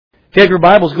If you have your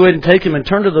Bibles, go ahead and take them and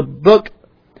turn to the book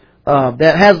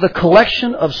that has the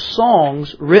collection of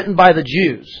songs written by the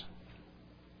Jews.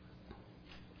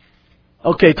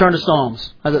 Okay, turn to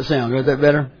Psalms. How's that sound? Is that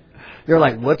better? You're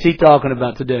like, what's he talking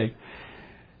about today?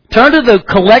 Turn to the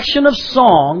collection of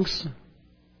songs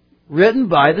written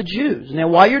by the Jews. Now,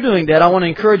 while you're doing that, I want to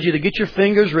encourage you to get your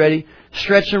fingers ready,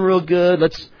 stretch them real good.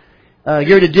 Let's get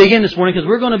ready to dig in this morning because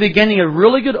we're going to be getting a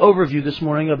really good overview this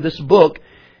morning of this book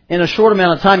in a short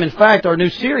amount of time. In fact, our new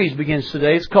series begins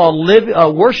today. It's called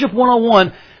Worship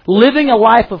 101, Living a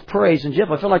Life of Praise. And Jeff,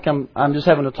 I feel like I'm just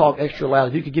having to talk extra loud.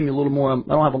 If you could give me a little more, I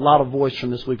don't have a lot of voice from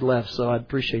this week left, so I'd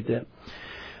appreciate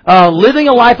that. Living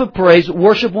a Life of Praise,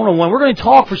 Worship 101. We're going to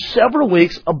talk for several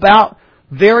weeks about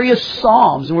various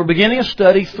Psalms. And we're beginning a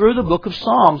study through the book of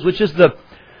Psalms, which is the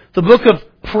book of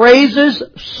praises,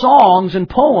 songs, and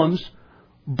poems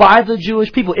by the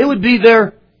Jewish people. It would be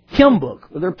their hymn book,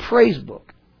 or their praise book.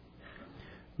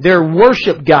 Their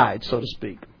worship guide, so to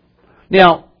speak.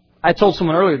 Now, I told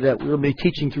someone earlier that we will be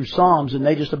teaching through Psalms, and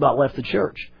they just about left the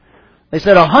church. They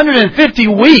said 150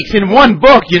 weeks in one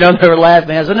book, they were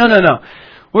laughing. I said, no.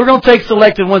 We're going to take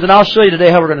selected ones, and I'll show you today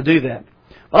how we're going to do that.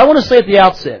 But I want to say at the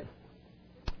outset,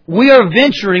 we are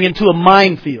venturing into a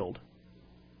minefield.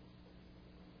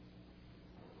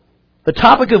 The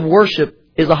topic of worship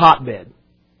is a hotbed.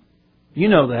 You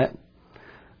know that.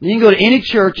 You can go to any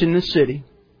church in this city.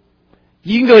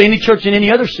 You can go to any church in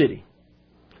any other city.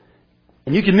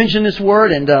 And you can mention this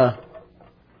word and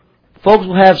folks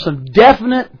will have some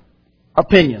definite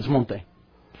opinions, won't they?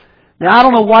 Now, I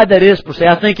don't know why that is per se.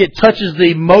 I think it touches the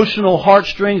emotional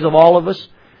heartstrings of all of us.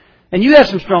 And you have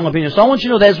some strong opinions. So I want you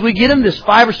to know that as we get in this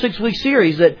 5 or 6 week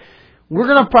series that we're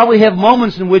going to probably have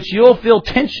moments in which you'll feel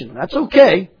tension. That's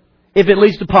okay if it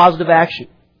leads to positive action.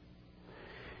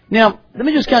 Now, let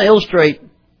me just kind of illustrate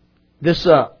this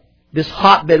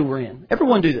hotbed we're in.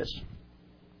 Everyone do this.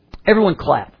 Everyone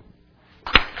clap.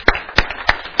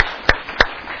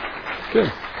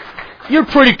 Good. You're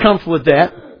pretty comfortable with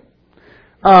that.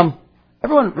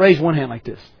 Everyone raise one hand like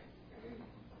this.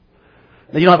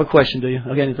 Now, you don't have a question, do you? Okay,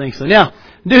 I didn't think so. Now,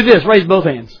 do this. Raise both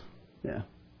hands. Yeah.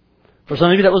 For some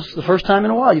of you, that was the first time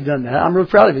in a while you've done that. I'm real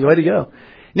proud of you. Way to go.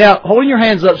 Now, holding your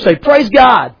hands up, say, praise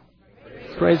God.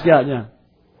 Praise God, yeah.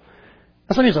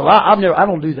 Some people say, well, I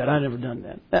don't do that. I've never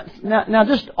done that. Now,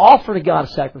 just offer to God a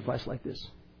sacrifice like this.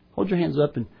 Hold your hands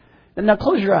up and now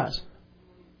close your eyes.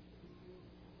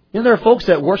 There are folks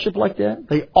that worship like that.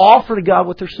 They offer to God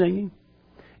what they're singing.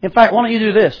 In fact, why don't you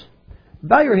do this?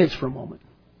 Bow your heads for a moment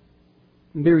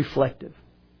and be reflective.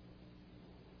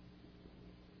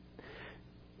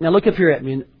 Now look up here at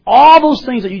me. And all those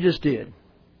things that you just did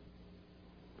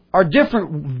are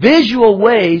different visual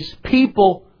ways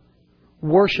people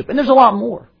worship. And there's a lot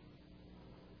more.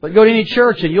 But go to any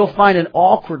church and you'll find an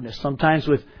awkwardness sometimes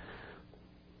with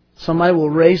somebody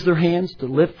will raise their hands to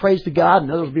lift praise to God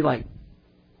and others will be like,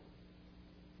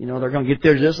 they're going to get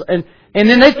there just... And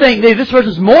then they think this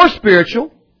person's more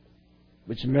spiritual,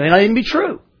 which may not even be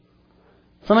true.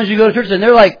 Sometimes you go to church and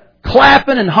they're like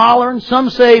clapping and hollering. Some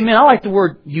say, man, I like the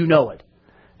word, you know it.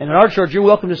 And in our church, you're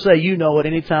welcome to say you know it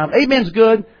anytime. Amen's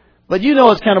good. But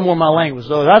it's kind of more my language.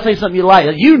 So if I say something you like,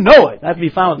 you know it. That'd be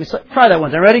fine with me. Try that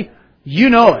one. Are you ready? You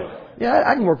know it. Yeah,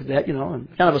 I can work with that, kind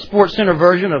of a sports center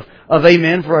version of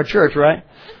amen for our church, right?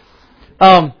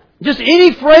 Just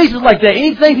any phrases like that,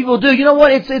 anything people do, you know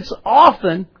what? It's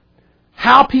often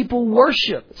how people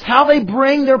worship. It's how they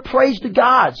bring their praise to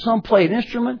God. Some play an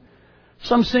instrument,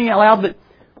 some sing out loud.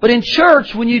 But in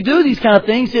church, when you do these kind of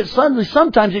things,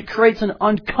 sometimes it creates an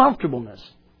uncomfortableness.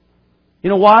 You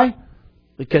know why?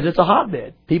 Because it's a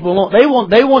hotbed. People they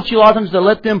want you a lot of times to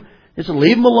let them just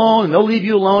leave them alone, and they'll leave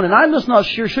you alone. And I'm just not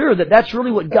sure that that's really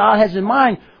what God has in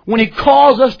mind when He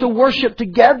calls us to worship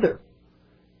together.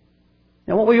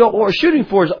 And what we're shooting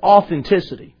for is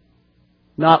authenticity,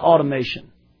 not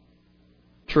automation.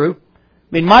 True?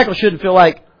 Michael shouldn't feel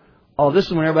like, this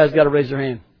is when everybody's got to raise their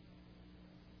hand.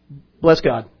 Bless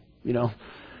God,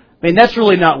 that's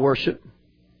really not worship.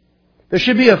 There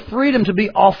should be a freedom to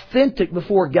be authentic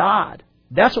before God.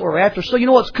 That's what we're after. So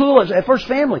what's cool is at First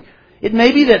Family, it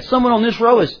may be that someone on this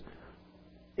row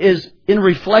is in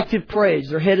reflective praise.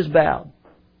 Their head is bowed.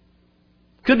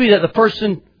 Could be that the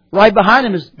person right behind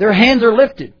them their hands are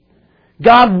lifted.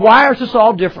 God wires us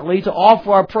all differently to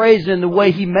offer our praise in the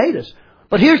way He made us.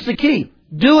 But here's the key.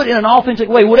 Do it in an authentic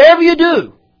way. Whatever you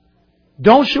do,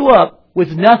 don't show up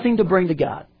with nothing to bring to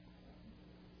God.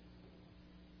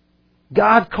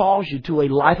 God calls you to a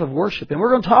life of worship. And we're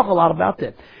going to talk a lot about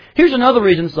that. Here's another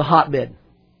reason it's a hotbed.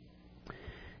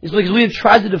 It's because we have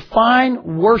tried to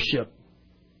define worship,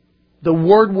 the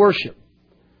word worship,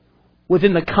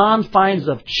 within the confines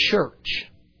of church.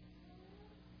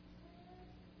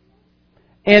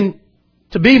 And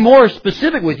to be more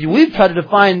specific with you, we've tried to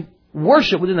define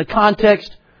worship within the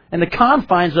context and the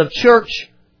confines of church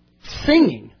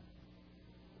singing.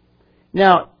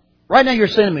 Now, right now you're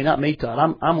saying to me, not me, Todd,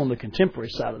 I'm on the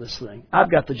contemporary side of this thing.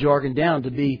 I've got the jargon down to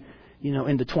be,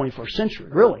 in the 21st century.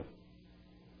 Really.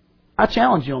 I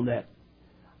challenge you on that.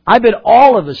 I bet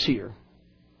all of us here,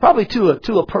 probably to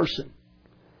a person,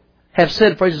 have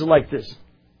said phrases like this.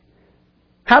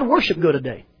 How'd worship go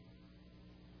today?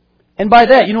 And by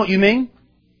that, you know what you mean?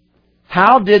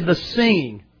 How did the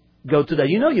singing go today?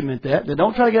 You know you meant that.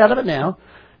 Don't try to get out of it now.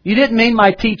 You didn't mean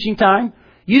my teaching time.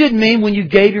 You didn't mean when you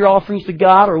gave your offerings to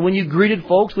God or when you greeted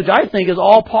folks, which I think is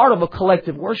all part of a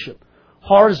collective worship.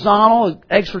 Horizontal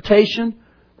exhortation.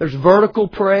 There's vertical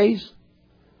praise.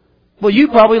 Well, you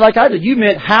probably, like I did, you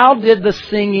meant how did the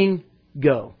singing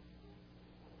go?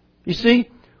 You see,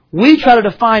 we try to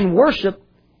define worship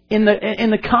in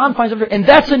the confines of it, and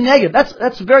that's a negative.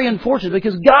 That's very unfortunate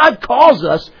because God calls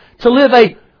us to live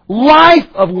a life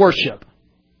of worship,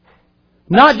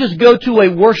 not just go to a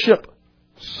worship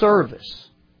service.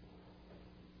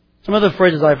 Some other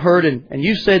phrases I've heard, and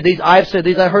you said these, I've said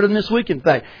these, I heard them this week, in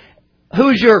fact.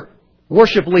 Who's your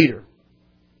worship leader?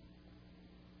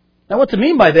 Now, what to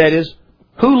mean by that is,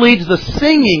 who leads the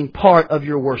singing part of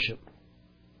your worship?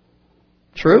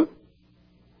 True?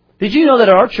 Did you know that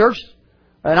at our church,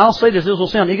 and I'll say this will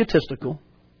sound egotistical,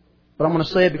 but I'm going to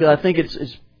say it because I think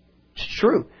it's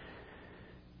true,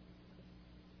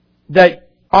 that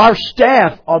our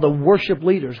staff are the worship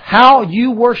leaders. How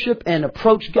you worship and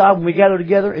approach God when we gather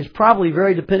together is probably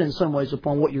very dependent in some ways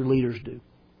upon what your leaders do.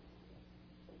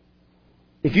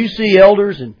 If you see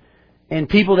elders and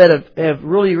people that have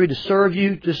really agreed to serve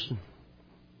you, just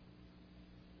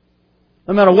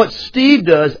no matter what Steve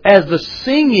does as the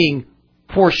singing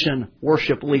portion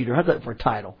worship leader, how's that for a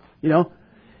title? You're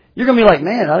going to be like,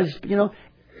 man,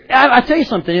 I tell you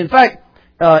something. In fact,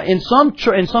 in some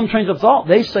trains of thought,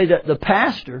 they say that the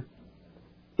pastor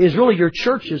is really your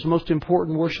church's most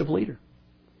important worship leader.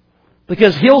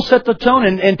 Because he'll set the tone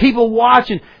and people watch.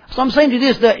 And so I'm saying to you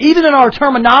this, that even in our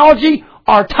terminology,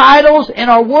 our titles,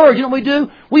 and our words, you know what we do?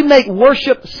 We make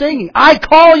worship singing. I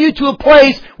call you to a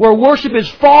place where worship is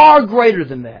far greater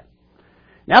than that.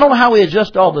 Now, I don't know how we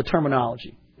adjust all the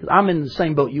terminology. Because I'm in the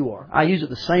same boat you are. I use it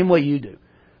the same way you do.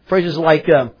 Phrases like,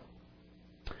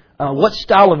 what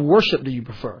style of worship do you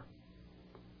prefer?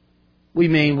 We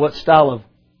mean what style of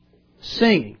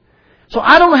singing. So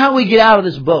I don't know how we get out of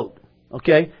this boat.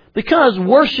 Okay? Because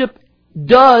worship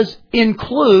does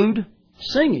include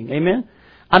singing. Amen?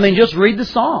 I mean, just read the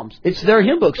Psalms. It's their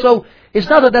hymn book. So it's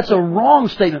not that that's a wrong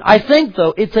statement. I think,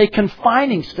 though, it's a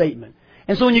confining statement.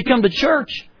 And so when you come to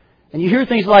church and you hear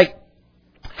things like,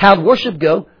 how'd worship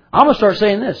go? I'm going to start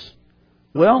saying this.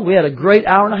 Well, we had a great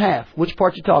hour and a half. Which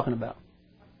part you talking about?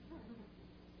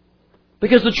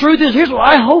 Because the truth is, here's what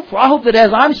I hope for. I hope that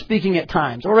as I'm speaking at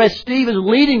times, or as Steve is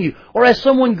leading you, or as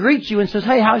someone greets you and says,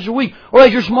 hey, how's your week? Or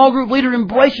as your small group leader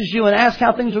embraces you and asks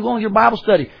how things are going with your Bible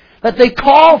study, that they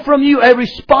call from you a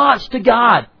response to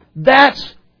God.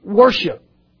 That's worship.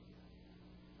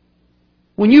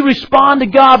 When you respond to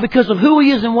God because of who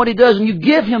He is and what He does, and you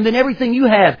give Him then everything you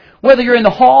have, whether you're in the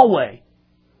hallway,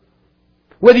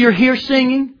 whether you're here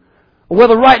singing, or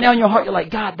whether right now in your heart you're like,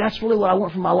 God, that's really what I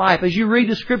want for my life. As you read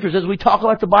the Scriptures, as we talk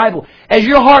about the Bible, as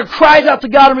your heart cries out to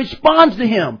God and responds to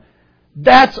Him,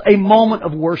 that's a moment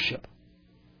of worship.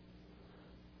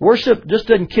 Worship just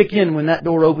doesn't kick in when that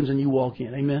door opens and you walk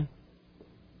in. Amen?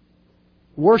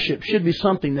 Worship should be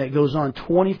something that goes on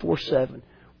 24/7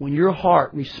 when your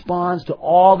heart responds to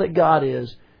all that God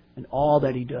is and all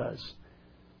that He does.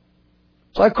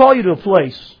 So I call you to a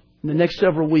place in the next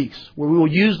several weeks where we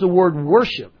will use the word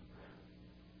worship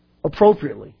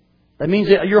appropriately. That means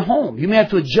that you're home. You may have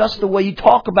to adjust the way you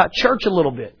talk about church a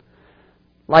little bit.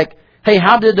 Like, hey,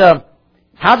 how did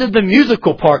the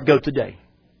musical part go today?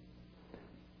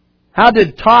 How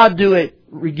did Todd do it,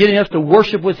 getting us to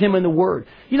worship with him in the Word?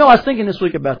 I was thinking this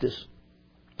week about this.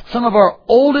 Some of our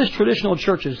oldest traditional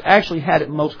churches actually had it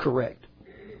most correct.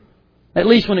 At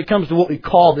least when it comes to what we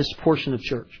call this portion of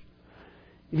church.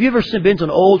 Have you ever been to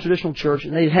an old traditional church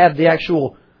and they have the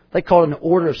actual, they call it an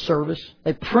order of service.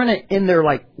 They print it in their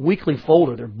weekly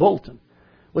folder, their bulletin.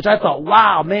 Which I thought,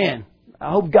 wow, man, I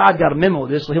hope God got a memo of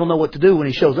this so He'll know what to do when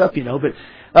He shows up,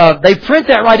 But they print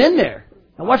that right in there.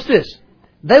 Now watch this.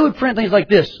 They would print things like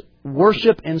this,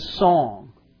 worship and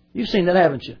song. You've seen that,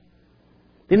 haven't you?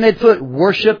 Then they'd put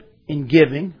worship and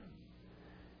giving.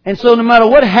 And so no matter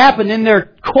what happened in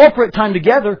their corporate time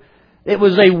together, it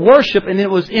was a worship and it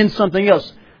was in something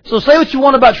else. So say what you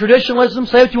want about traditionalism,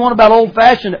 say what you want about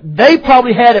old-fashioned, they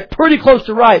probably had it pretty close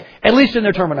to right, at least in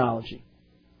their terminology.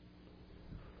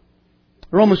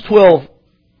 Romans 12,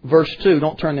 verse 2,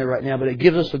 don't turn there right now, but it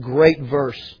gives us a great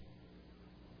verse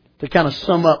to kind of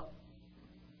sum up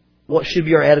what should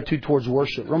be our attitude towards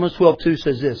worship. Romans 12:2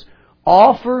 says this,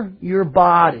 offer your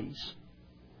bodies.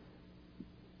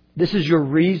 This is your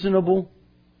reasonable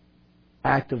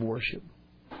act of worship.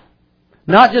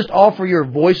 Not just offer your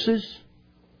voices,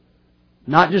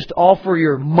 not just offer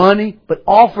your money, but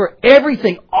offer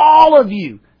everything, all of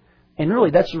you. And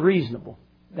really, that's reasonable.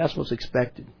 That's what's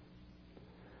expected.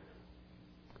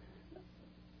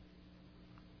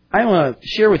 I want to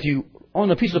share with you on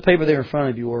the piece of paper there in front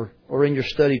of you or in your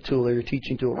study tool or your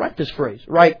teaching tool. Write this phrase.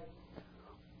 Write,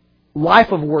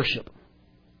 life of worship.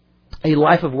 A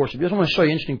life of worship. I just want to show you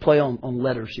an interesting play on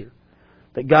letters here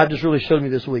that God just really showed me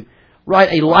this week.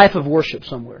 Write a life of worship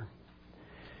somewhere.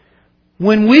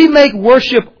 When we make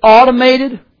worship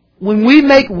automated, when we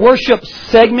make worship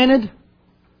segmented,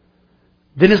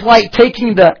 then it's like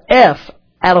taking the F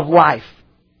out of life.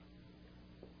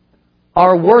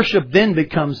 Our worship then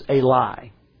becomes a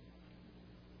lie.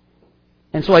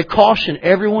 And so I caution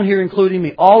everyone here, including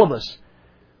me, all of us,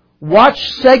 watch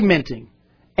segmenting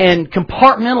and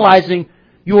compartmentalizing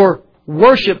your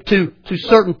worship to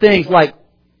certain things like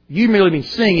you merely mean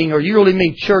singing or you really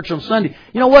mean church on Sunday.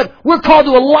 You know what? We're called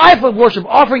to a life of worship,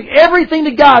 offering everything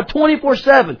to God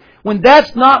 24/7. When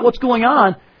that's not what's going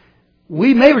on,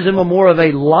 we may resemble more of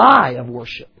a lie of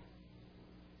worship.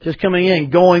 Just coming in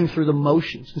and going through the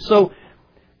motions. And so,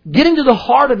 getting to the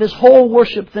heart of this whole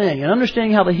worship thing and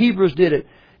understanding how the Hebrews did it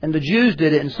and the Jews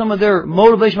did it and some of their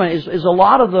motivation is a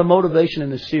lot of the motivation in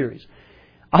this series.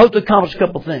 I hope to accomplish a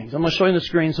couple of things. I'm going to show you on the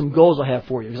screen some goals I have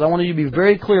for you because I want you to be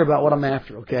very clear about what I'm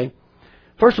after, okay?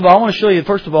 First of all, I want to show you,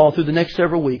 through the next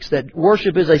several weeks, that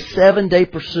worship is a 7-day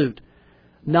pursuit,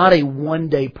 not a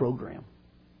 1-day program.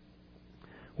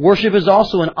 Worship is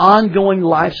also an ongoing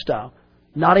lifestyle,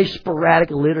 not a sporadic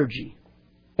liturgy.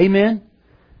 Amen?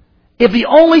 If the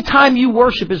only time you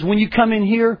worship is when you come in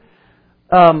here,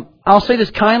 I'll say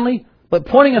this kindly, but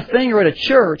pointing a finger at a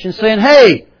church and saying,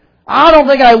 hey, I don't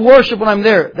think I worship when I'm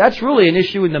there. That's really an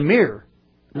issue in the mirror,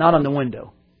 not on the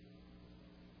window.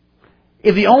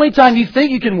 If the only time you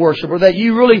think you can worship or that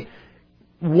you really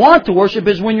want to worship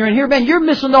is when you're in here, man, you're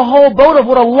missing the whole boat of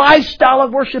what a lifestyle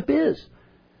of worship is.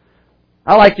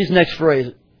 I like this next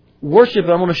phrase. Worship,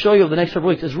 I'm going to show you over the next several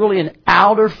weeks, is really an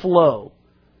outer flow.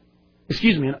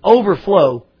 An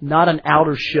overflow, not an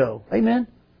outer show. Amen?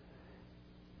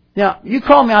 Now, you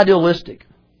call me idealistic.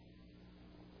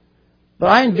 But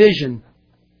I envision,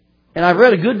 and I've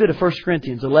read a good bit of 1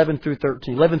 Corinthians 11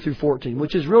 through 14,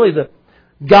 which is really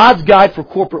God's guide for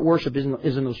corporate worship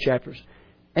is in those chapters.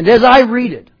 And as I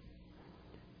read it,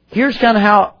 here's kind of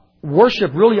how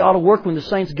worship really ought to work when the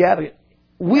saints gather.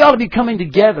 We ought to be coming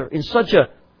together in such a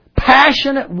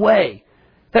passionate way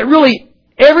that really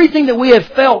everything that we have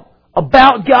felt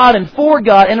about God and for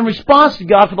God and in response to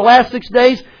God for the last 6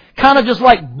 days kind of just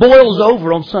like boils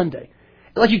over on Sunday.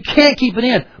 Like you can't keep it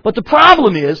in. But the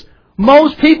problem is,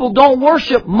 most people don't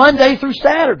worship Monday through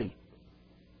Saturday.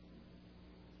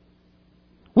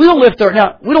 We don't lift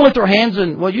our hands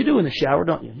in, well, you do in the shower,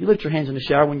 don't you? You lift your hands in the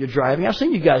shower when you're driving. I've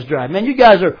seen you guys drive. Man, you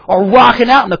guys are rocking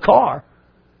out in the car.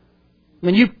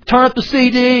 When you turn up the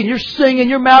CD and you're singing,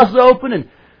 your mouth's open, and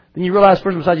then you realize the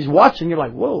person beside you's watching, you're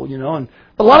like, whoa,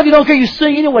 But a lot of you don't care, you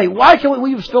sing anyway. Why can't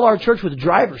we fill our church with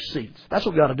driver's seats? That's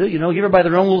what we got to do, Give everybody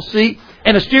their own little seat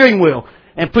and a steering wheel.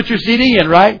 And put your CD in,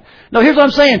 right? No, here's what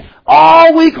I'm saying.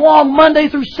 All week long, Monday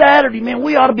through Saturday, man,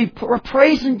 we ought to be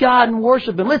praising God and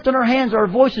worshiping, lifting our hands, our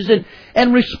voices,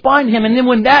 and respond to Him. And then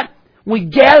when we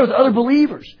gather with other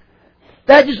believers,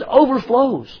 that just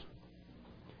overflows.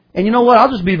 And you know what?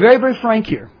 I'll just be very, very frank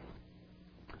here.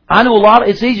 I know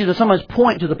it's easy to sometimes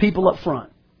point to the people up front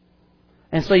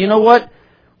and say, you know what?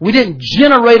 We didn't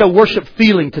generate a worship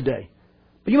feeling today.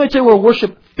 But you may tell you where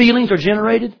worship feelings are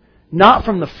generated? Not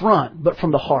from the front, but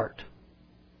from the heart.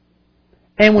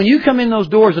 And when you come in those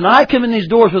doors, and I come in these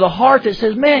doors with a heart that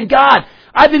says, man, God,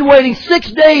 I've been waiting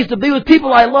 6 days to be with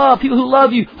people I love, people who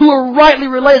love you, who are rightly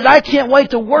related. I can't wait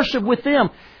to worship with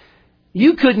them.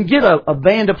 You couldn't get a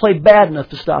band to play bad enough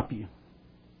to stop you.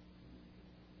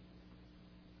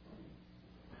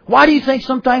 Why do you think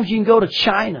sometimes you can go to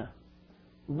China,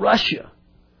 Russia,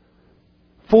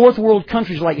 fourth world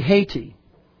countries like Haiti,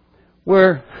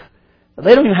 where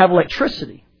they don't even have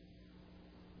electricity.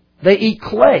 They eat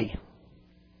clay.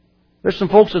 There's some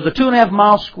folks, there's a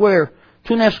 2.5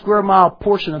 square mile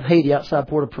portion of Haiti outside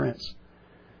Port-au-Prince.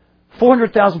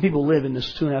 400,000 people live in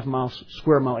this 2.5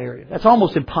 square mile area. That's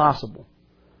almost impossible.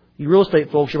 You real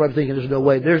estate folks, you're probably thinking there's no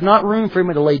way. There's not room for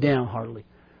him to lay down, hardly.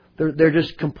 They're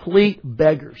just complete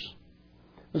beggars.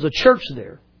 There's a church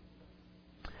there.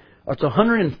 It's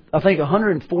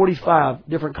 145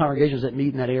 different congregations that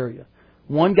meet in that area.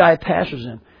 One guy pastors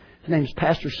them. His name's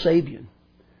Pastor Sabian.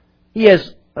 He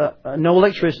has no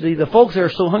electricity. The folks there are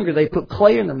so hungry they put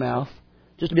clay in their mouth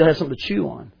just to be able to have something to chew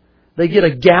on. They get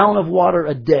a gallon of water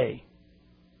a day.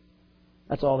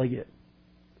 That's all they get.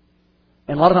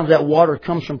 And a lot of times that water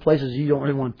comes from places you don't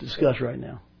really want to discuss right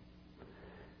now.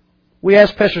 We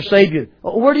asked Pastor Sabian,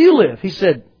 where do you live? He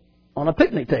said, on a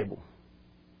picnic table.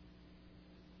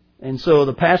 And so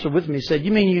the pastor with me said,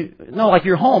 you mean no, like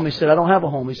your home? He said, I don't have a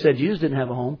home. He said, Jesus didn't have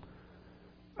a home.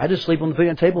 I just sleep on the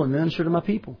picnic table and minister to my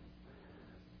people.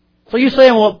 So you're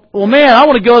saying, well, man, I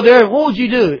want to go there. What would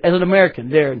you do as an American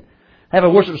there and have a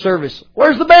worship service?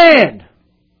 Where's the band?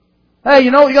 Hey,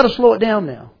 you got to slow it down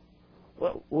now.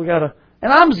 Well, we got to,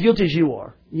 and I'm as guilty as you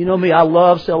are. You know me, I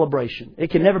love celebration.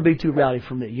 It can never be too rowdy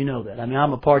for me. You know that. I mean,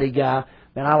 I'm a party guy,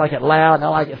 and I like it loud, and I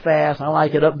like it fast, and I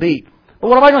like it upbeat. But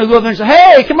what am I going to go up there and say,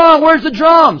 hey, come on, where's the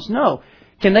drums? No.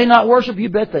 Can they not worship? You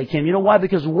bet they can. You know why?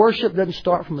 Because worship doesn't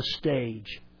start from a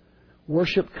stage.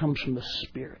 Worship comes from the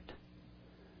Spirit.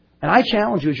 And I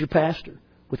challenge you as your pastor,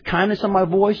 with kindness in my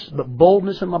voice, but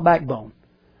boldness in my backbone.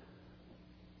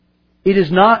 It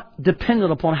is not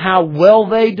dependent upon how well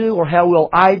they do or how well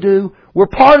I do. We're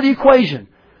part of the equation.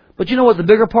 But you know what the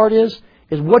bigger part is?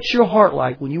 Is what's your heart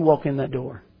like when you walk in that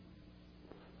door?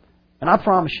 And I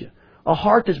promise you, a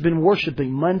heart that's been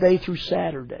worshiping Monday through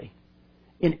Saturday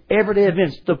in everyday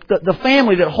events. The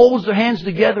family that holds their hands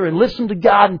together and listens to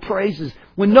God and praises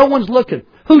when no one's looking.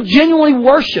 Who genuinely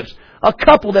worships. A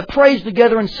couple that prays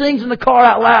together and sings in the car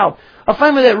out loud. A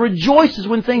family that rejoices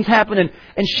when things happen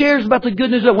and shares about the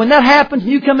good news. When that happens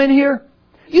and you come in here,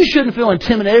 you shouldn't feel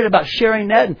intimidated about sharing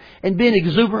that and being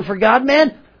exuberant for God.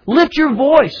 Man, lift your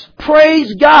voice.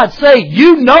 Praise God. Say,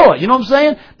 you know it. You know what I'm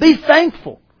saying? Be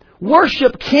thankful.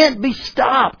 Worship can't be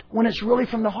stopped when it's really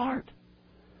from the heart.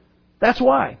 That's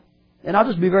why. And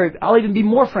I'll even be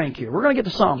more frank here. We're going to get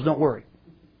to Psalms, don't worry.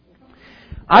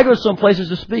 I go to some places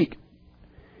to speak.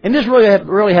 And this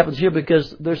really happens here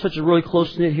because there's such a really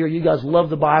close-knit here. You guys love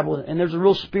the Bible, and there's a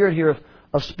real spirit here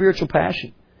of spiritual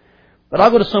passion. But I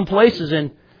go to some places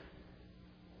and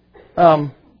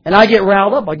I get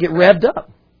riled up. I get revved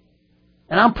up.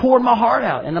 And I'm pouring my heart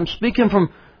out. And I'm speaking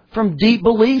from deep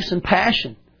beliefs and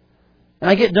passion.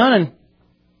 And I get done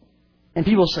and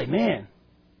people say, man,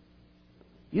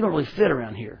 you don't really fit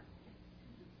around here.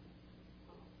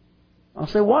 I'll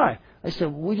say, why? They say,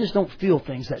 we just don't feel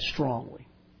things that strongly.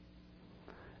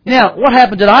 Now, what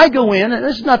happened? Did I go in, and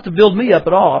this is not to build me up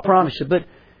at all, I promise you, but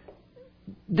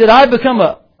did I become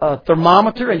a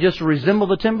thermometer and just resemble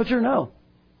the temperature? No.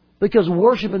 Because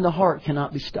worship in the heart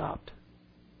cannot be stopped.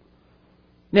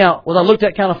 Now, was I looked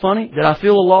at kind of funny? Did I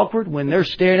feel a little awkward when they're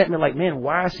staring at me like, man,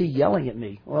 why is he yelling at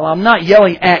me? Well, I'm not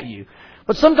yelling at you.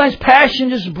 But sometimes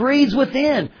passion just breathes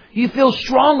within. You feel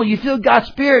strongly. You feel God's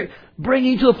Spirit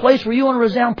bringing you to a place where you want to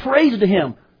resound praise to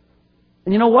Him.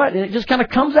 And you know what? And it just kind of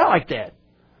comes out like that.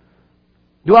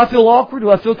 Do I feel awkward? Do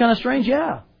I feel kind of strange?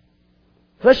 Yeah.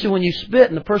 Especially when you spit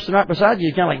and the person right beside you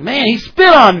is kind of like, man, he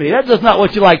spit on me. That's just not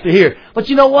what you like to hear. But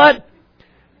you know what?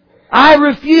 I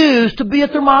refuse to be a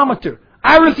thermometer.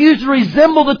 I refuse to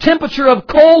resemble the temperature of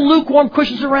cold, lukewarm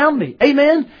Christians around me.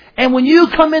 Amen? And when you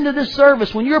come into this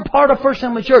service, when you're a part of First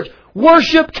Family Church,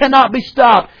 worship cannot be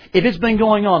stopped if it's been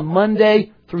going on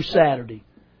Monday through Saturday.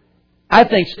 I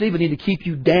think Steve would need to keep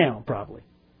you down, probably.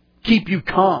 Keep you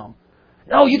calm.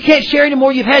 Oh, you can't share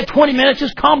anymore. You've had 20 minutes.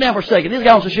 Just calm down for a second. This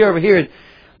guy wants to share over here.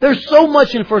 There's so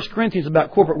much in 1 Corinthians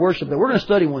about corporate worship that we're going to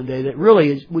study one day that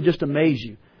really would just amaze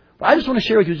you. But I just want to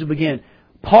share with you as we begin.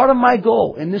 Part of my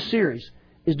goal in this series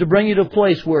is to bring you to a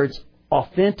place where it's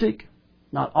authentic,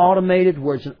 not automated,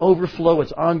 where it's an overflow,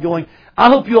 it's ongoing. I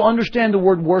hope you'll understand the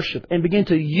word worship and begin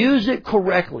to use it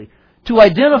correctly to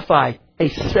identify a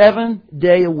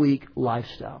 7-day-a-week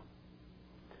lifestyle.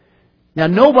 Now,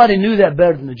 nobody knew that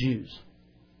better than the Jews.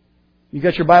 You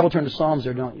got your Bible turned to Psalms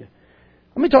there, don't you?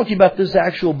 Let me talk to you about this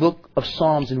actual book of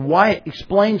Psalms and why it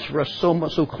explains for us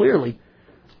so clearly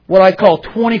what I call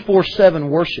 24/7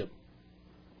 worship.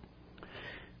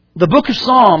 The book of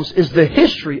Psalms is the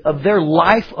history of their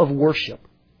life of worship.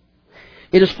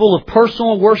 It is full of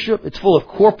personal worship. It's full of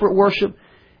corporate worship.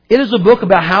 It is a book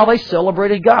about how they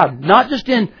celebrated God. Not just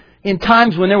in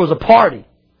times when there was a party.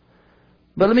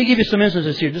 But let me give you some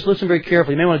instances here. Just listen very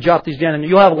carefully. You may want to jot these down. And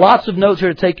you'll have lots of notes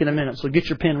here to take in a minute. So get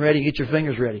your pen ready. Get your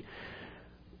fingers ready.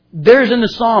 There's in the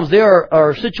Psalms,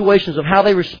 are situations of how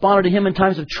they responded to Him in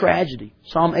times of tragedy.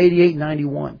 Psalm 88,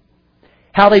 91.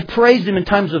 How they praised Him in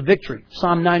times of victory,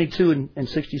 Psalm 92 and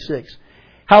 66.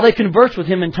 How they conversed with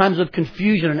Him in times of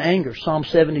confusion and anger, Psalm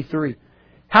 73.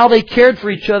 How they cared for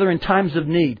each other in times of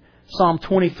need, Psalm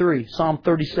 23, Psalm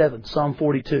 37, Psalm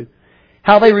 42.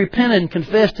 How they repented and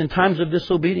confessed in times of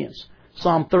disobedience,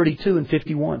 Psalm 32 and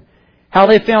 51. How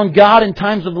they found God in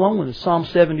times of loneliness, Psalm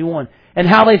 71. And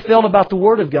how they felt about the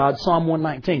Word of God, Psalm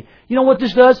 119. You know what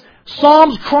this does?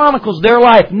 Psalms chronicles their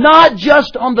life, not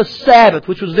just on the Sabbath,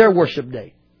 which was their worship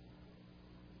day.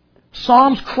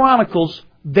 Psalms chronicles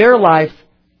their life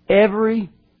every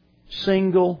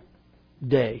single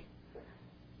day.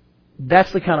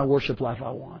 That's the kind of worship life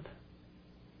I want.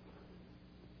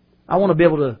 I want to be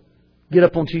able to get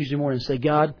up on Tuesday morning and say,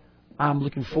 God, I'm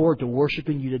looking forward to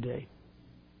worshiping You today.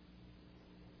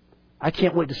 I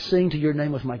can't wait to sing to Your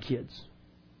name with my kids.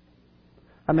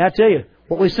 I mean, I tell you,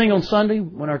 what we sing on Sunday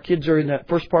when our kids are in that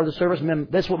first part of the service, man,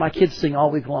 that's what my kids sing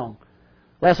all week long.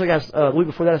 Last week, week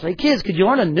before that, I said, hey, kids, could you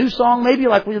learn a new song maybe?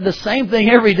 Like we did the same thing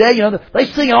every day. You know, they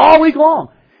sing it all week long.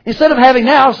 Instead of having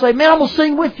that, I'll say, man, I'm going to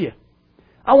sing with you.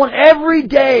 I want every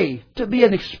day to be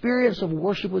an experience of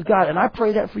worship with God. And I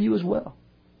pray that for you as well.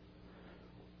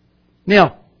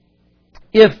 Now,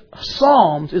 if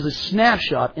Psalms is a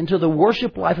snapshot into the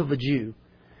worship life of a Jew,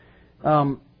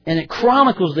 and it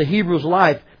chronicles the Hebrew's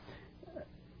life,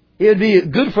 it would be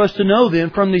good for us to know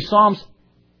then from these Psalms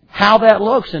how that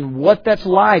looks and what that's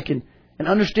like and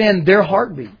understand their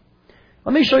heartbeat.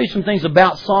 Let me show you some things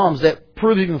about Psalms that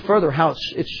prove even further how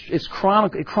it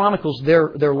chronicles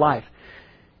their life.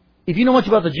 If you know much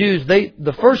about the Jews,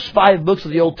 the first 5 books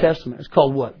of the Old Testament is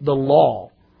called what? The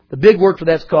Law. The big word for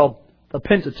that's called the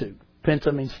Pentateuch.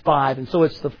 Penta means 5. And so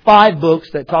it's the 5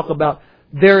 books that talk about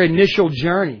their initial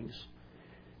journeys.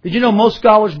 Did you know most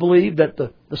scholars believe that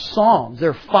the Psalms,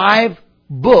 there are 5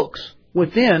 books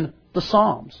within the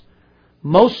Psalms.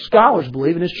 Most scholars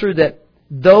believe, and it's true, that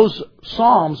those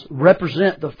Psalms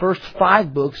represent the first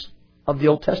 5 books of the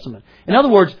Old Testament. In other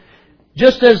words,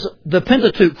 just as the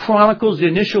Pentateuch chronicles the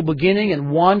initial beginning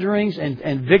and wanderings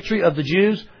and victory of the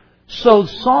Jews, so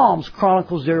Psalms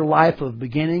chronicles their life of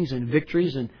beginnings and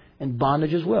victories and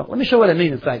bondage as well. Let me show what I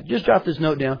mean, in fact. Just jot this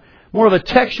note down. More of a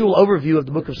textual overview of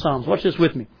the book of Psalms. Watch this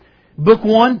with me. Book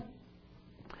 1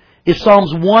 is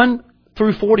Psalms 1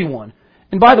 through 41.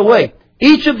 And by the way,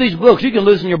 each of these books, you can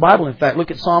listen in your Bible, in fact.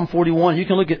 Look at Psalm 41. You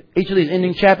can look at each of these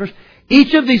ending chapters.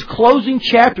 Each of these closing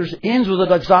chapters ends with a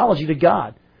doxology to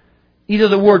God. Either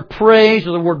the word praise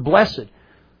or the word blessed.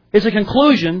 It's a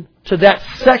conclusion to that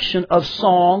section of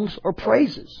songs or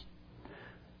praises.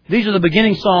 These are the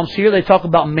beginning Psalms here. They talk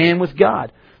about man with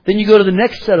God. Then you go to the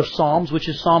next set of Psalms, which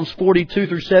is Psalms 42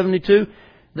 through 72.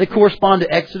 They correspond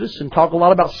to Exodus and talk a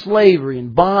lot about slavery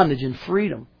and bondage and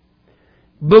freedom.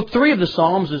 Book 3 of the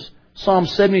Psalms is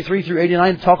Psalms 73 through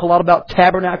 89. Talk a lot about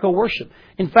tabernacle worship.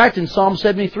 In fact, in Psalm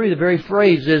 73, the very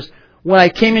phrase is, when I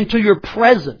came into Your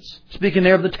presence, speaking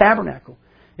there of the tabernacle.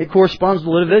 It corresponds to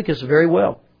Leviticus very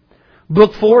well.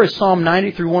 Book 4 is Psalm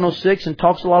 90 through 106 and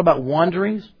talks a lot about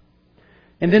wanderings.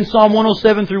 And then Psalm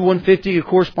 107 through 150 it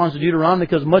corresponds to Deuteronomy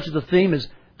because much of the theme is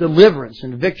deliverance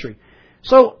and victory.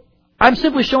 So I'm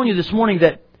simply showing you this morning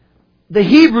that the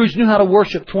Hebrews knew how to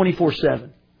worship 24/7.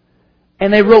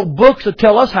 And they wrote books that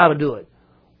tell us how to do it.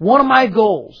 One of my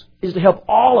goals is to help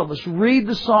all of us read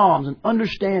the Psalms and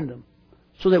understand them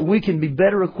so that we can be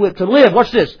better equipped to live.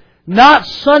 Watch this. Not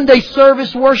Sunday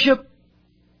service worship,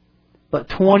 but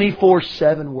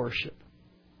 24/7 worship.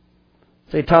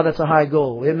 Say, Todd, that's a high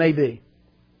goal. It may be.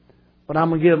 But I'm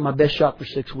going to give it my best shot for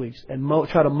 6 weeks and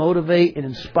try to motivate and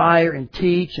inspire and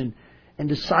teach and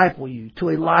disciple you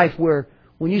to a life where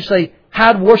when you say,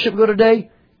 how'd worship go today?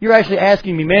 You're actually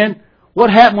asking me, man, what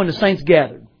happened when the saints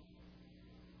gathered?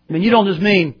 I mean, you don't just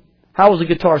mean, how was the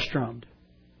guitar strummed?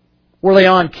 Were they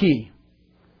on key?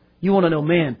 You want to know,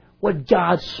 man, what did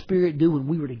God's Spirit do when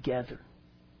we were together?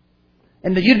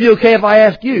 And that you'd be okay if I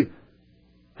asked you,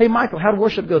 hey, Michael, how did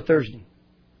worship go Thursday?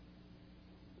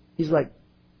 He's like,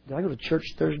 did I go to church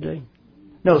Thursday?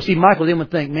 No, see, Michael then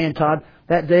would think, man, Todd,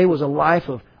 that day was a life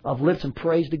of lips and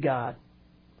praise to God.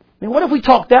 I mean, what if we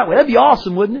talked that way? That'd be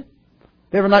awesome, wouldn't it?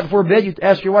 Every night before bed, you'd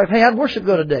ask your wife, hey, how'd worship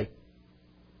go today?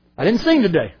 I didn't sing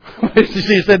today.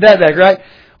 You said that back, right?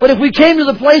 But if we came to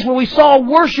the place where we saw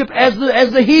worship as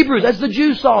the Hebrews, as the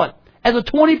Jews saw it, as a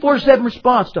 24/7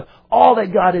 response to all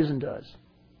that God is and does.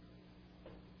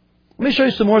 Let me show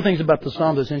you some more things about the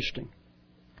Psalms that's interesting.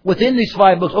 Within these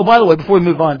 5 books, oh, by the way, before we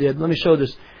move on, Dad, let me show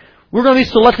this. We're going to be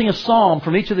selecting a psalm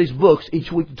from each of these books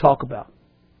each week to talk about,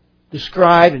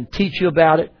 describe and teach you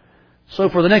about it. So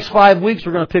for the next 5 weeks,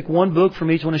 we're going to pick one book from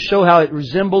each one and show how it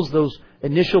resembles those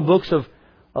initial books of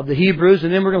the Hebrews.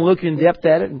 And then we're going to look in depth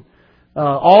at it and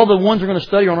All the ones we're going to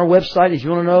study are on our website. If you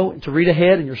want to know to read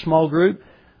ahead in your small group,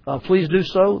 please do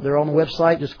so. They're on the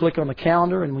website. Just click on the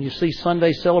calendar, and when you see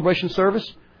Sunday celebration service,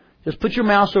 just put your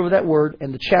mouse over that word,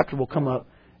 and the chapter will come up,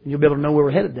 and you'll be able to know where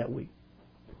we're headed that week.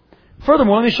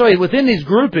 Furthermore, let me show you, within these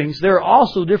groupings, there are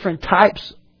also different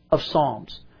types of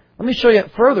psalms. Let me show you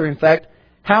further, in fact,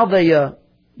 how they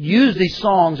use these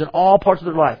songs in all parts of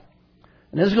their life.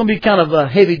 And this is going to be kind of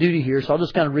heavy duty here, so I'll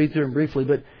just kind of read through them briefly.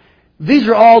 But these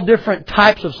are all different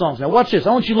types of psalms. Now watch this.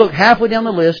 I want you to look halfway down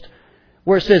the list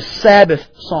where it says Sabbath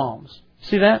psalms.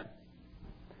 See that?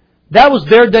 That was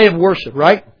their day of worship,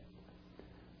 right?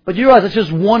 But you realize it's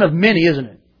just one of many, isn't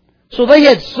it? So they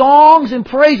had songs and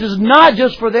praises not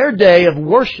just for their day of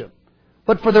worship,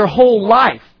 but for their whole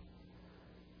life.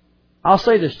 I'll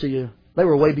say this to you. They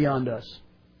were way beyond us.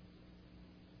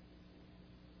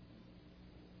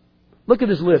 Look at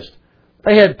this list.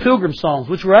 They had pilgrim songs,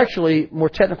 which were actually more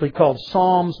technically called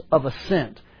Psalms of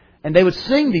Ascent. And they would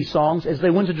sing these songs as they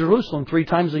went to Jerusalem 3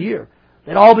 times a year.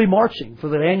 They'd all be marching for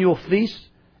their annual feast,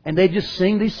 and they'd just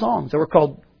sing these songs. They were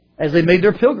called, as they made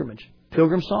their pilgrimage,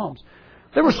 pilgrim psalms.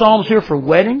 There were psalms here for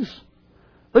weddings.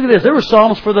 Look at this. There were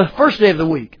psalms for the first day of the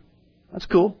week. That's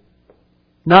cool.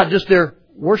 Not just their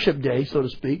worship day, so to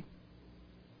speak.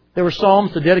 There were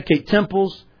psalms to dedicate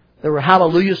temples. There were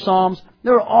hallelujah psalms.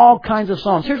 There were all kinds of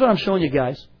psalms. Here's what I'm showing you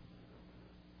guys.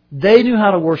 They knew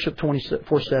how to worship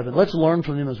 24/7. Let's learn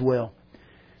from them as well.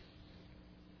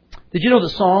 Did you know that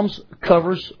Psalms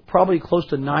covers probably close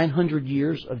to 900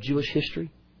 years of Jewish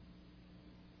history?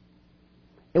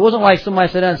 It wasn't like somebody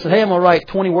sat down and said, hey, I'm going to write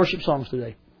 20 worship songs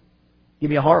today. Give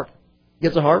me a harp.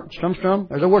 Gets a harp. Strum, strum.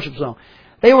 There's a worship song.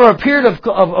 They were a period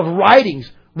of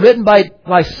writings written by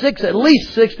at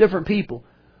least six different people.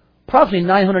 Approximately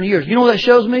 900 years. You know what that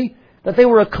shows me? That they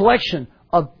were a collection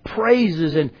of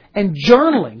praises and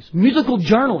journalings, musical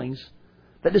journalings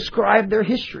that describe their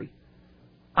history.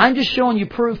 I'm just showing you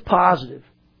proof positive.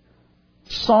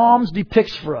 Psalms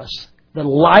depicts for us the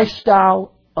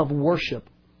lifestyle of worship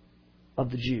of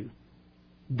the Jew.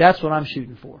 That's what I'm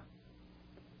shooting for.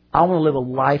 I want to live a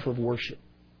life of worship.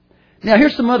 Now,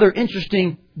 here's some other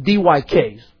interesting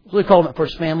DYKs. So we call them at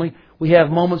First Family. We have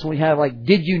moments when we have like,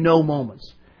 did you know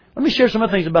moments. Let me share some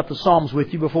other things about the Psalms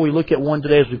with you before we look at one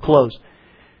today as we close.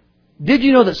 Did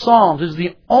you know that Psalms is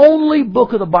the only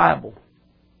book of the Bible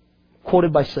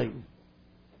quoted by Satan?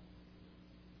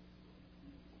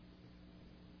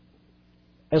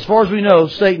 As far as we know,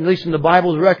 Satan, at least in the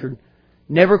Bible's record,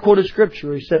 never quoted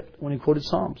Scripture except when he quoted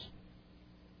Psalms.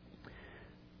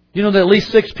 You know that at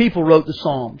least 6 people wrote the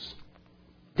Psalms.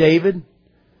 David,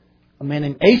 a man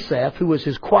named Asaph, who was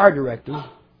his choir director,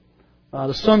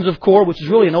 the sons of Korah, which is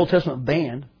really an Old Testament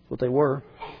band, what they were.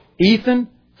 Ethan,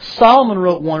 Solomon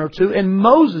wrote 1 or 2, and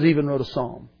Moses even wrote a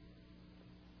psalm.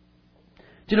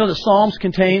 Do you know that Psalms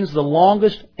contains the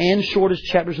longest and shortest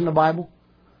chapters in the Bible?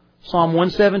 Psalm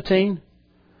 117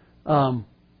 the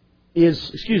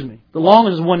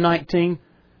longest is 119.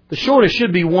 The shortest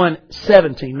should be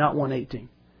 117, not 118.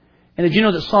 And did you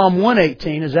know that Psalm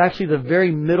 118 is actually the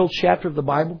very middle chapter of the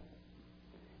Bible?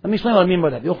 Let me explain what I mean by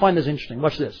that. You'll find this interesting.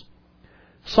 Watch this.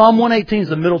 Psalm 118 is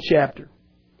the middle chapter.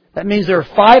 That means there are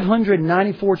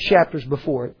 594 chapters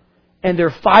before it, and there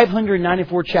are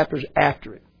 594 chapters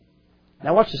after it.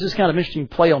 Now watch this. This is kind of interesting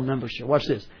play on numbers here. Watch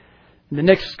this. And the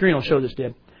next screen will show this,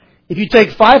 Deb. If you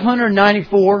take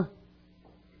 594,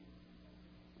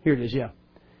 here it is, yeah.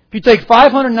 If you take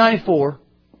 594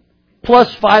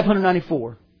 plus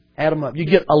 594, add them up, you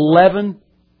get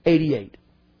 1188.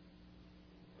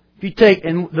 If you take,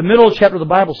 in the middle chapter of the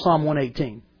Bible, Psalm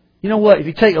 118. You know what? If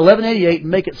you take 1188 and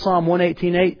make it Psalm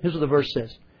 118:8, here's what the verse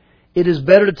says. It is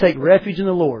better to take refuge in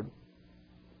the Lord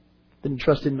than to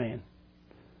trust in man.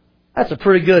 That's a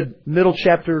pretty good middle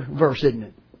chapter verse, isn't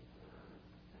it?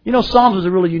 You know, Psalms is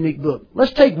a really unique book.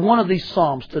 Let's take one of these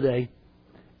Psalms today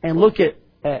and look at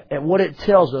what it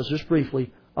tells us, just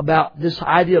briefly, about this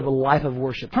idea of a life of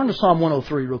worship. Turn to Psalm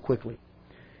 103 real quickly.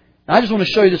 Now, I just want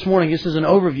to show you this morning, this is an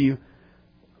overview,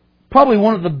 probably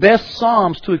one of the best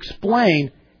Psalms to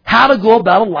explain how to go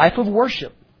about a life of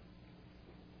worship.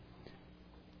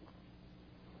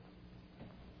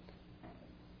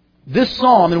 This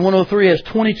Psalm in 103 has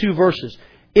 22 verses.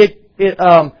 It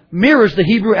mirrors the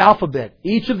Hebrew alphabet.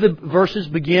 Each of the verses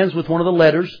begins with one of the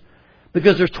letters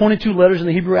because there's 22 letters in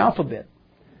the Hebrew alphabet.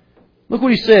 Look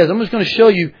what he says. I'm just going to show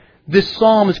you this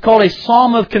psalm. It's called a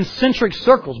psalm of concentric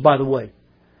circles, by the way.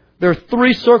 There are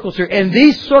 3 circles here, and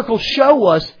these circles show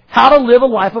us how to live a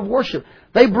life of worship.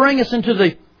 They bring us into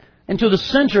the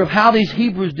center of how these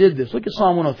Hebrews did this. Look at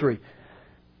Psalm 103.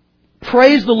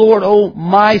 Praise the Lord, O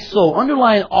my soul.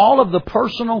 Underline all of the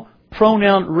personal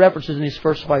pronoun references in these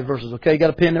first 5 verses. Okay, you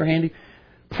got a pen there handy?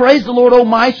 Praise the Lord, O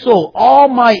my soul. All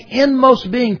my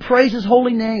inmost being, praise His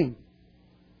holy name.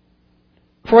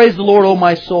 Praise the Lord, O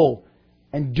my soul.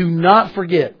 And do not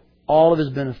forget all of His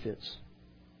benefits.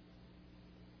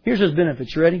 Here's His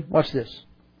benefits. You ready? Watch this.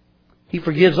 He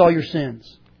forgives all your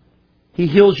sins. He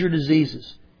heals your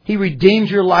diseases. He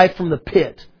redeems your life from the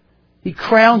pit. He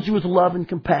crowns you with love and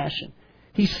compassion.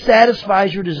 He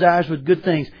satisfies your desires with good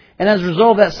things. And as a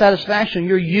result of that satisfaction,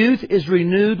 your youth is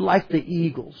renewed like the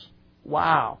eagles.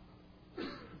 Wow.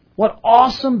 What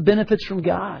awesome benefits from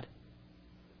God.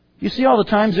 You see all the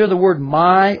times there the word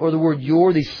my or the word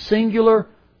your, these singular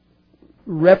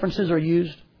references are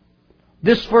used.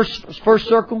 This first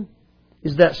circle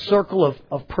is that circle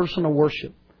of personal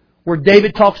worship, where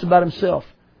David talks about himself.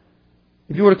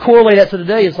 If you were to correlate that to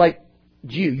today, it's like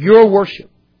your worship.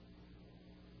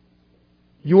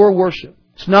 Your worship.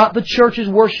 It's not the church's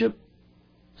worship.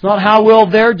 It's not how well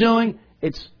they're doing.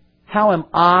 It's how am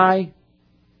I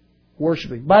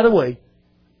worshiping. By the way,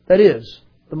 that is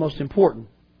the most important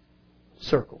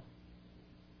circle.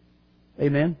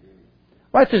 Amen?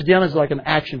 Write this down as like an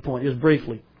action point, just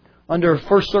briefly. Under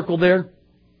first circle there.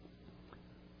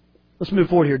 Let's move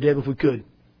forward here, Deb, if we could.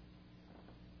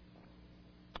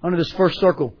 Under this first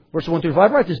circle, verses 1 through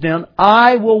 5, write this down.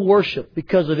 I will worship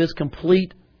because of His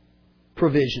complete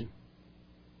provision.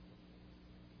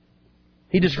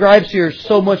 He describes here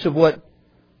so much of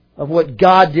what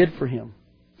God did for him.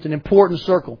 It's an important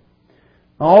circle.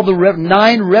 All the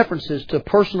 9 references to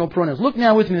personal pronouns. Look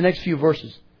now with me in the next few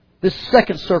verses. This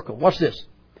second circle. Watch this.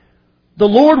 The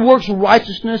Lord works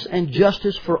righteousness and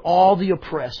justice for all the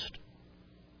oppressed.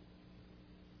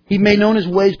 He made known His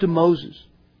ways to Moses,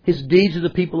 His deeds to the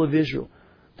people of Israel.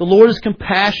 The Lord is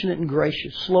compassionate and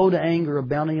gracious, slow to anger,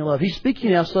 abounding in love. He's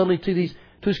speaking now subtly to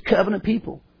His covenant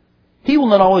people. He will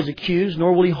not always accuse,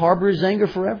 nor will He harbor His anger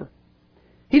forever.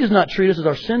 He does not treat us as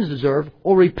our sins deserve,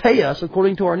 or repay us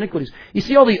according to our iniquities. You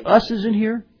see all the us's in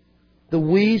here? The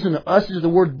we's and the us's of the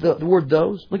word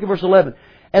those? Look at verse 11.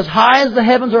 As high as the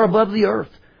heavens are above the earth,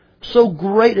 so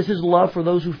great is His love for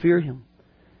those who fear Him.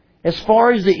 As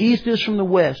far as the east is from the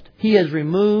west, He has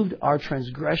removed our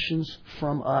transgressions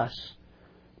from us.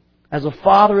 As a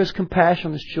father has compassion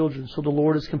on his children, so the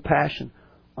Lord has compassion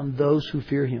on those who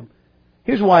fear Him.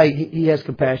 Here's why He has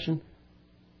compassion.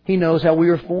 He knows how we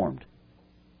are formed.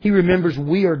 He remembers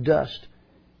we are dust.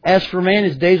 As for man,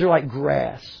 his days are like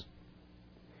grass.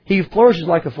 He flourishes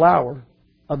like a flower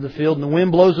of the field, and the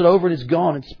wind blows it over and it's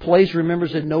gone. Its place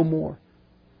remembers it no more.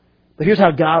 But here's how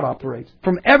God operates.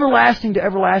 From everlasting to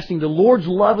everlasting, the Lord's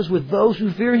love is with those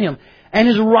who fear Him, and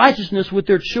His righteousness with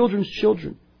their children's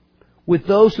children, with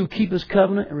those who keep His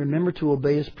covenant and remember to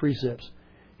obey His precepts.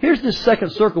 Here's this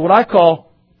second circle, what I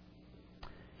call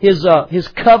His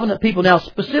covenant people. Now,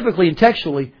 specifically and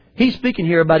textually, He's speaking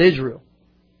here about Israel.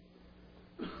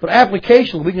 But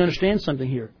applicationally, we can understand something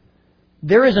here.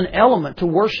 There is an element to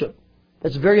worship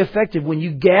that's very effective when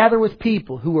you gather with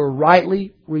people who are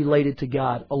rightly related to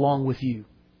God along with you.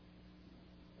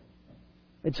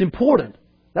 It's important.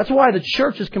 That's why the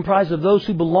church is comprised of those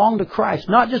who belong to Christ,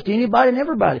 not just anybody and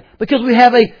everybody. Because we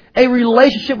have a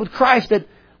relationship with Christ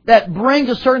that brings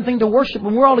a certain thing to worship.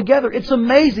 When we're all together, it's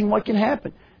amazing what can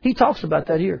happen. He talks about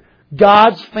that here.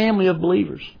 God's family of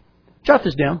believers. Jot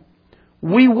this down.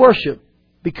 We worship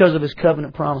because of His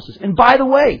covenant promises. And by the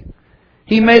way,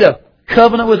 He made a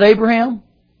covenant with Abraham,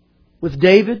 with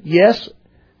David. Yes,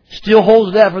 still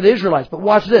holds that for the Israelites. But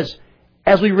watch this.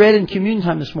 As we read in communion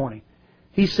time this morning,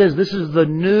 He says, this is the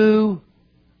new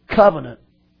covenant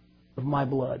of my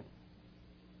blood.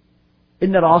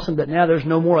 Isn't that awesome that now there's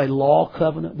no more a law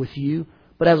covenant with you?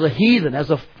 But as a heathen, as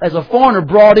a foreigner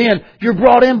brought in, you're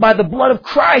brought in by the blood of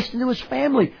Christ into His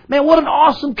family. Man, what an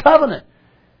awesome covenant.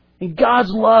 And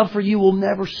God's love for you will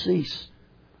never cease.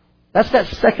 That's that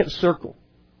second circle.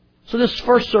 So this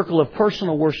first circle of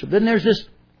personal worship. Then there's this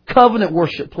covenant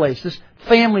worship place, this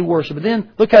family worship. And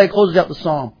then look how He closes out the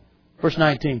psalm. Verse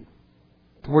 19.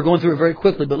 We're going through it very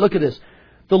quickly, but look at this.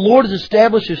 The Lord has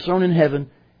established His throne in heaven,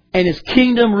 and His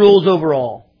kingdom rules over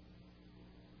all.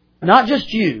 Not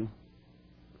just you.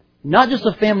 Not just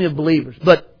a family of believers,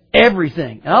 but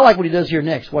everything. And I like what He does here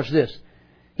next. Watch this.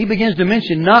 He begins to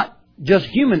mention not just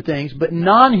human things, but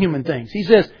non-human things. He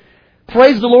says,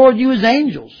 praise the Lord, you His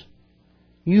angels,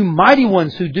 you mighty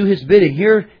ones who do His bidding.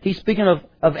 Here He's speaking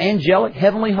of angelic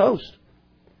heavenly host.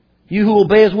 You who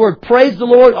obey His word. Praise the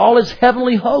Lord, all His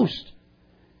heavenly host.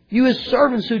 You His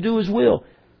servants who do His will.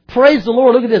 Praise the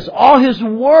Lord. Look at this. All His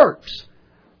works.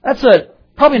 That's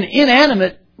probably an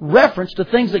inanimate reference to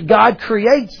things that God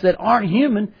creates that aren't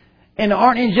human and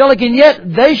aren't angelic, and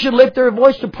yet they should lift their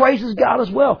voice to praise His God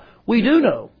as well. We do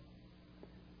know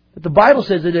that the Bible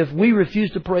says that if we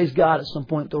refuse to praise God at some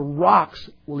point, the rocks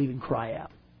will even cry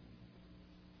out.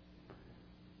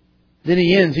 Then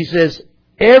he ends, he says,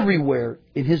 everywhere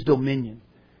in His dominion.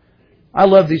 I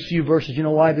love these few verses. You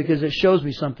know why? Because it shows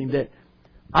me something, that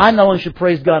I not only should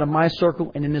praise God in my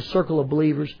circle and in this circle of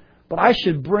believers, but I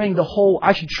should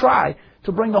try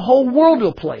to bring the whole world to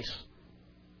a place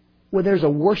where there's a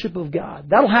worship of God.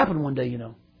 That'll happen one day, you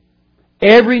know.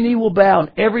 Every knee will bow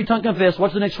and every tongue confess.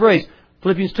 What's the next phrase?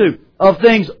 Philippians 2. Of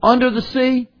things under the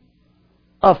sea,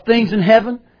 of things in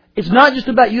heaven. It's not just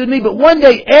about you and me, but one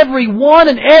day everyone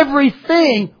and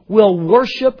everything will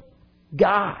worship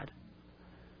God.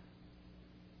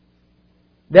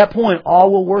 At that point,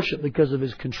 all will worship because of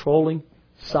His controlling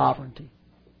sovereignty.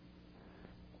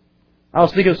 I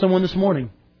was thinking of someone this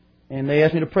morning, and they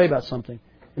asked me to pray about something.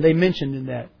 And they mentioned in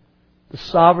that the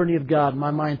sovereignty of God.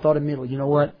 My mind thought immediately, you know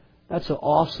what? That's an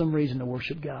awesome reason to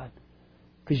worship God.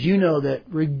 Because you know that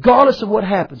regardless of what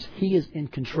happens, He is in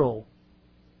control.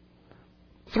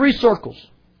 3 circles.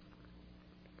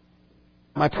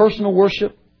 My personal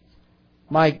worship,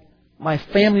 my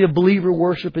family of believer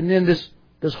worship, and then this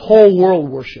whole world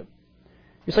worship.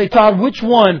 You say, Todd, which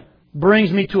one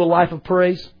brings me to a life of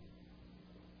praise?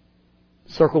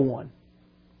 Circle 1.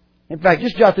 In fact,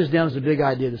 just jot this down as a big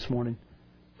idea this morning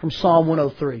from Psalm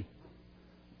 103.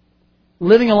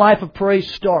 Living a life of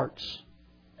praise starts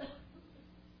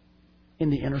in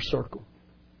the inner circle.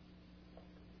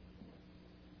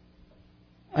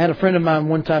 I had a friend of mine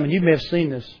one time, and you may have seen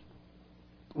this.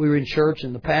 We were in church,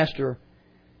 and the pastor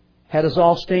had us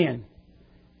all stand.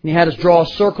 And he had us draw a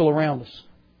circle around us.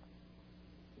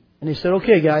 And he said,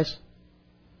 okay, guys,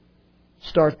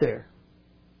 start there.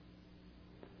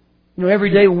 You know,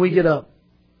 every day when we get up,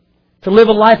 to live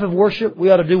a life of worship, we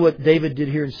ought to do what David did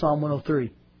here in Psalm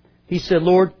 103. He said,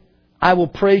 Lord, I will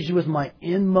praise You with my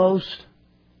inmost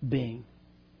being.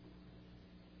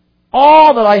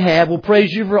 All that I have will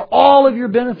praise You for all of Your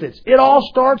benefits. It all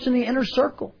starts in the inner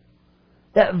circle.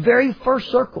 That very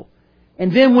first circle.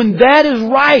 And then when that is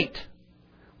right,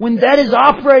 when that is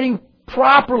operating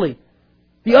properly,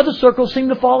 the other circles seem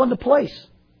to fall into place.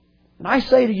 And I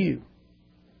say to you,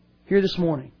 here this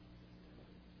morning,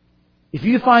 if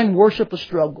you find worship a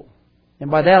struggle, and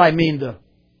by that I mean the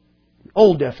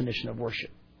old definition of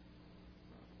worship,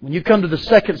 when you come to the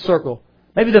second circle,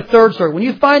 maybe the third circle, when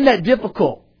you find that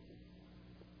difficult,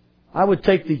 I would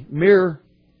take the mirror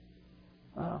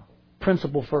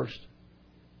principle first.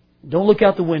 Don't look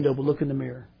out the window, but look in the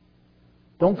mirror.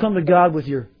 Don't come to God with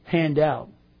your hand out.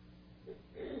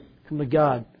 Come to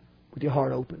God with your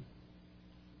heart open.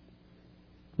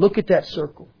 Look at that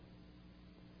circle.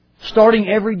 Starting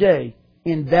every day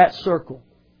in that circle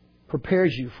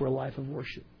prepares you for a life of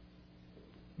worship.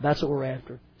 That's what we're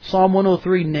after. Psalm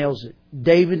 103 nails it.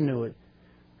 David knew it.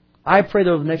 I pray that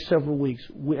over the next several weeks,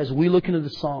 as we look into the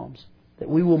Psalms, that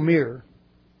we will mirror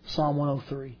Psalm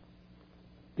 103.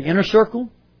 The inner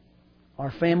circle,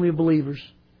 our family of believers,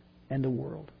 and the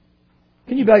world.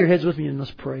 Can you bow your heads with me and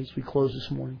let's pray as we close this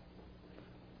morning?